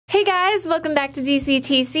Hey guys, welcome back to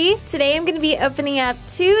DCTC. Today I'm going to be opening up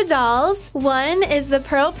two dolls. One is the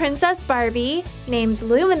Pearl Princess Barbie, named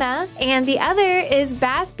Lumina, and the other is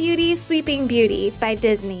Bath Beauty Sleeping Beauty by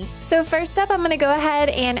Disney. So first up, I'm going to go ahead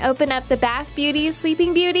and open up the Bath Beauty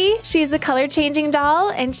Sleeping Beauty. She's a color-changing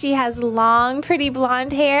doll, and she has long, pretty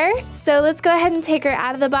blonde hair. So let's go ahead and take her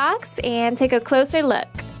out of the box and take a closer look.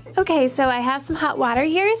 Okay, so I have some hot water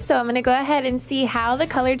here, so I'm going to go ahead and see how the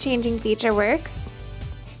color-changing feature works.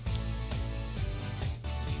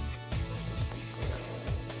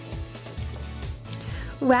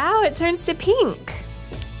 Wow, it turns to pink.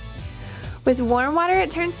 With warm water,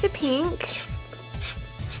 it turns to pink.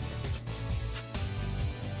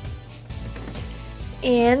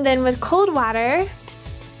 And then with cold water,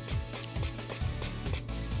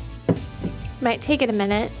 might take it a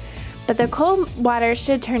minute, but the cold water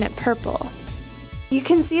should turn it purple. You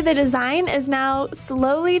can see the design is now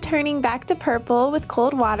slowly turning back to purple with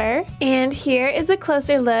cold water. And here is a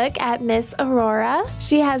closer look at Miss Aurora.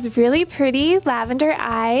 She has really pretty lavender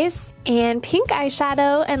eyes and pink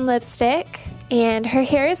eyeshadow and lipstick. And her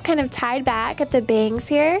hair is kind of tied back at the bangs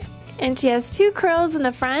here. And she has two curls in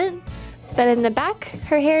the front, but in the back,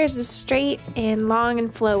 her hair is just straight and long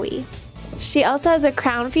and flowy. She also has a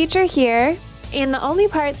crown feature here. And the only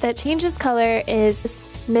part that changes color is this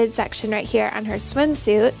midsection right here on her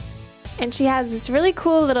swimsuit, and she has this really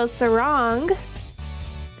cool little sarong,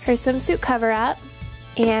 her swimsuit cover up,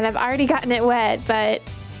 and I've already gotten it wet, but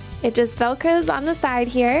it just velcros on the side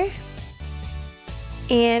here.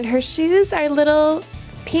 And her shoes are little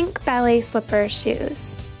pink ballet slipper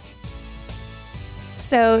shoes.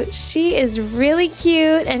 So she is really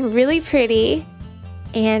cute and really pretty,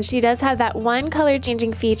 and she does have that one color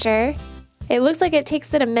changing feature. It looks like it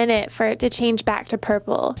takes it a minute for it to change back to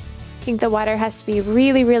purple. I think the water has to be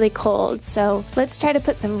really, really cold. So let's try to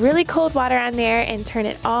put some really cold water on there and turn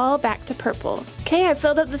it all back to purple. Okay, I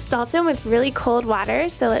filled up this dolphin with really cold water,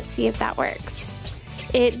 so let's see if that works.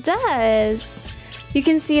 It does. You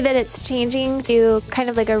can see that it's changing to kind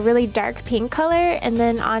of like a really dark pink color and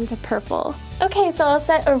then on to purple. Okay, so I'll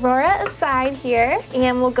set Aurora aside here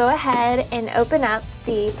and we'll go ahead and open up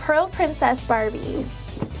the Pearl Princess Barbie.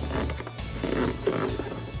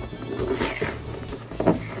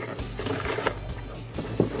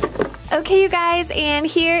 Okay, you guys, and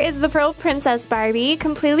here is the Pearl Princess Barbie,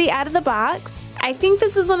 completely out of the box. I think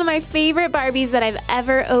this is one of my favorite Barbies that I've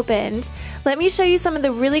ever opened. Let me show you some of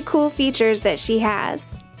the really cool features that she has.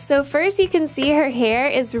 So first, you can see her hair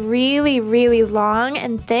is really, really long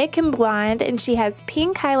and thick and blonde, and she has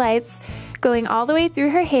pink highlights going all the way through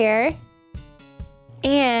her hair.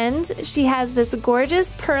 And she has this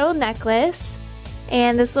gorgeous pearl necklace,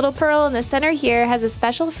 and this little pearl in the center here has a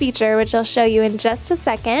special feature, which I'll show you in just a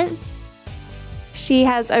second. She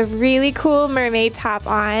has a really cool mermaid top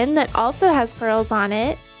on that also has pearls on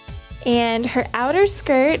it. And her outer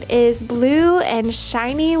skirt is blue and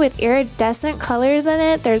shiny with iridescent colors in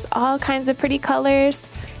it. There's all kinds of pretty colors.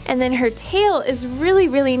 And then her tail is really,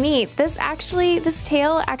 really neat. This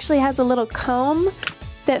tail actually has a little comb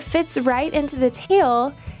that fits right into the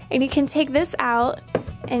tail. And you can take this out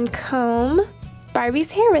and comb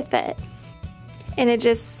Barbie's hair with it. And it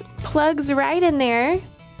just plugs right in there.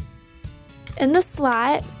 In the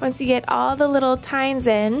slot, once you get all the little tines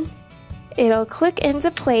in, it'll click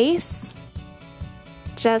into place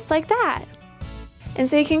just like that. And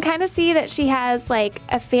so you can kind of see that she has like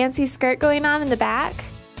a fancy skirt going on in the back.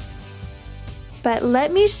 But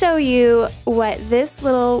let me show you what this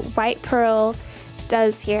little white pearl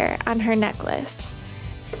does here on her necklace.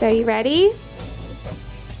 So you ready?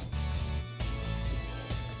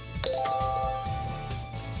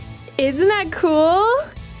 Isn't that cool?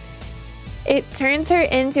 It turns her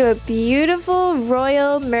into a beautiful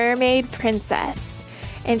royal mermaid princess.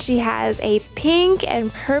 And she has a pink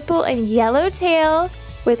and purple and yellow tail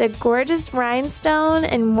with a gorgeous rhinestone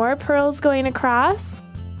and more pearls going across.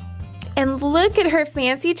 And look at her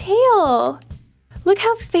fancy tail. Look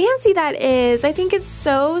how fancy that is. I think it's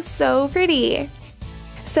so, so pretty.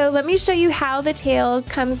 So let me show you how the tail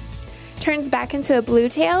turns back into a blue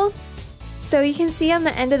tail. So you can see on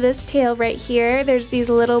the end of this tail right here, there's these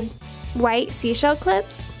little white seashell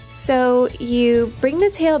clips. So you bring the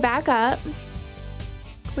tail back up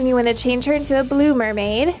when you want to change her into a blue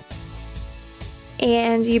mermaid,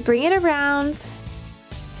 and you bring it around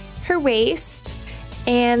her waist,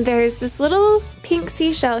 and there's this little pink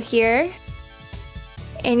seashell here,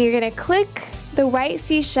 and you're going to click the white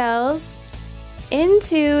seashells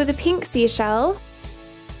into the pink seashell,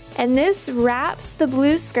 and this wraps the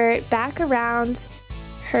blue skirt back around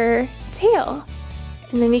her tail.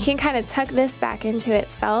 And then you can kind of tuck this back into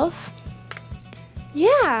itself.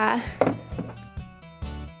 Yeah.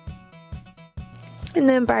 And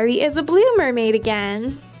then Barbie is a blue mermaid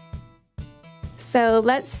again. So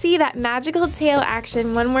let's see that magical tail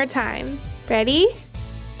action one more time. Ready?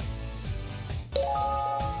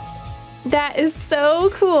 That is so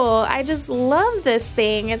cool. I just love this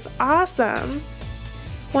thing. It's awesome.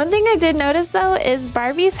 One thing I did notice though is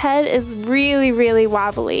Barbie's head is really, really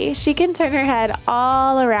wobbly. She can turn her head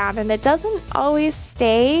all around and it doesn't always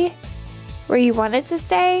stay where you want it to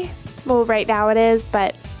stay. Well, right now it is,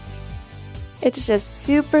 but it's just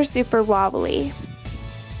super, super wobbly.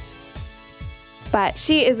 But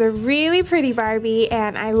she is a really pretty Barbie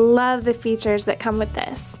and I love the features that come with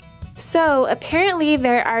this. So apparently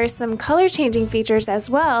there are some color changing features as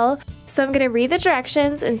well. So I'm gonna read the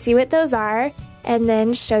directions and see what those are and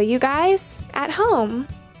then show you guys at home.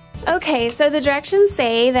 Okay, so the directions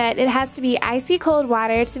say that it has to be icy cold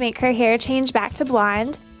water to make her hair change back to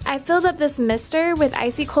blonde. I filled up this mister with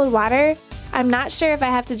icy cold water. I'm not sure if I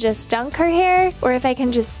have to just dunk her hair or if I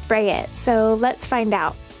can just spray it. So let's find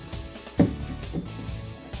out.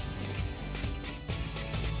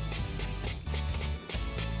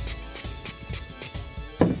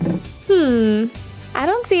 I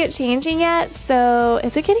don't see it changing yet, so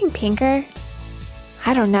is it getting pinker?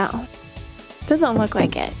 I don't know. Doesn't look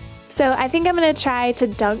like it. So I think I'm gonna try to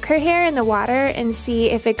dunk her hair in the water and see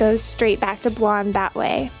if it goes straight back to blonde that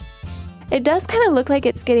way. It does kind of look like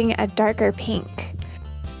it's getting a darker pink,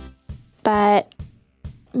 but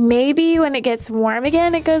maybe when it gets warm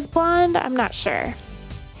again it goes blonde. I'm not sure.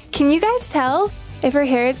 Can you guys tell if her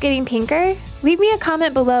hair is getting pinker? Leave me a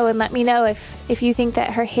comment below and let me know if you think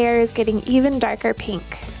that her hair is getting even darker pink.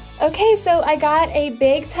 Okay, so I got a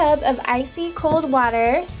big tub of icy cold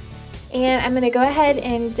water and I'm gonna go ahead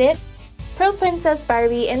and dip Pearl Princess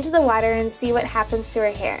Barbie into the water and see what happens to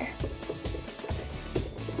her hair.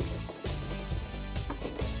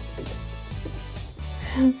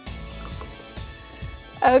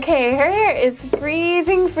 Okay, her hair is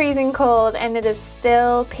freezing, freezing cold and it is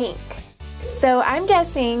still pink. So I'm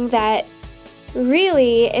guessing that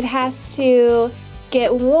really it has to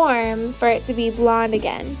get warm for it to be blonde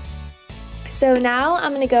again. So now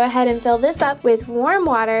I'm gonna go ahead and fill this up with warm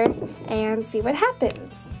water and see what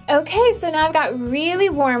happens. Okay, so now I've got really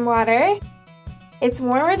warm water. It's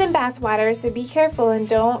warmer than bath water, so be careful and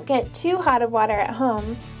don't get too hot of water at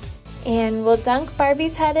home. And we'll dunk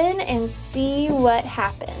Barbie's head in and see what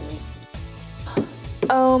happens.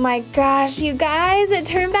 Oh my gosh, you guys, it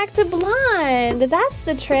turned back to blonde. That's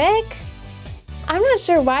the trick. I'm not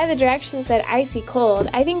sure why the directions said icy cold.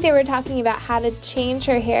 I think they were talking about how to change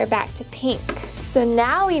her hair back to pink. So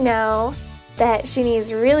now we know that she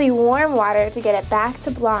needs really warm water to get it back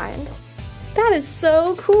to blonde. That is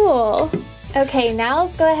so cool. Okay, now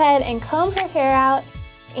let's go ahead and comb her hair out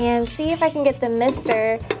and see if I can get the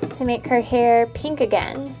mister to make her hair pink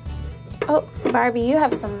again. Oh, Barbie, you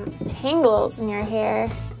have some tangles in your hair,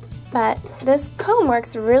 but this comb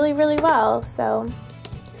works really, really well, so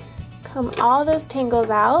comb all those tangles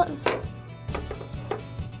out.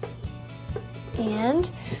 And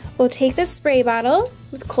we'll take this spray bottle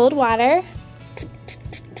with cold water.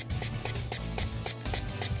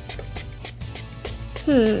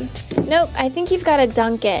 Nope, I think you've got to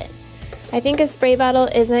dunk it. I think a spray bottle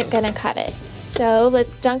isn't gonna cut it. So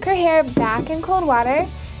let's dunk her hair back in cold water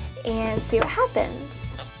and see what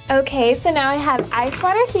happens. Okay, so now I have ice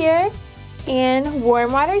water here and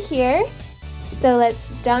warm water here. So let's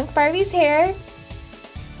dunk Barbie's hair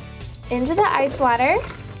into the ice water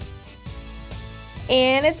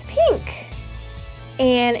and it's pink.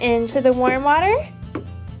 And into the warm water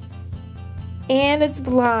and it's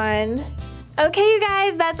blonde. Okay, you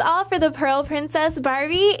guys, that's all for the Pearl Princess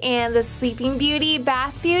Barbie and the Sleeping Beauty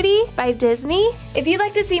Bath Beauty by Disney. If you'd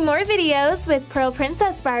like to see more videos with Pearl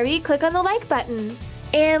Princess Barbie, click on the like button.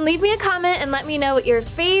 And leave me a comment and let me know what your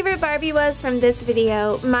favorite Barbie was from this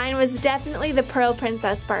video. Mine was definitely the Pearl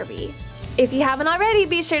Princess Barbie. If you haven't already,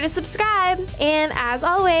 be sure to subscribe. And as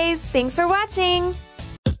always, thanks for watching.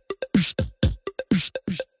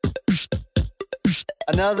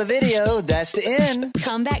 Another video, that's the end.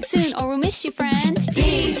 Come back soon or we'll miss you, friend.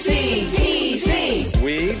 DCTC.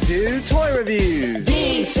 We do toy reviews.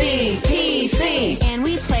 DCTC. And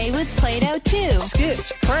we play with Play-Doh too.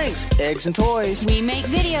 Skits, pranks, eggs and toys. We make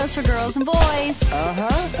videos for girls and boys.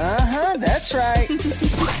 That's right.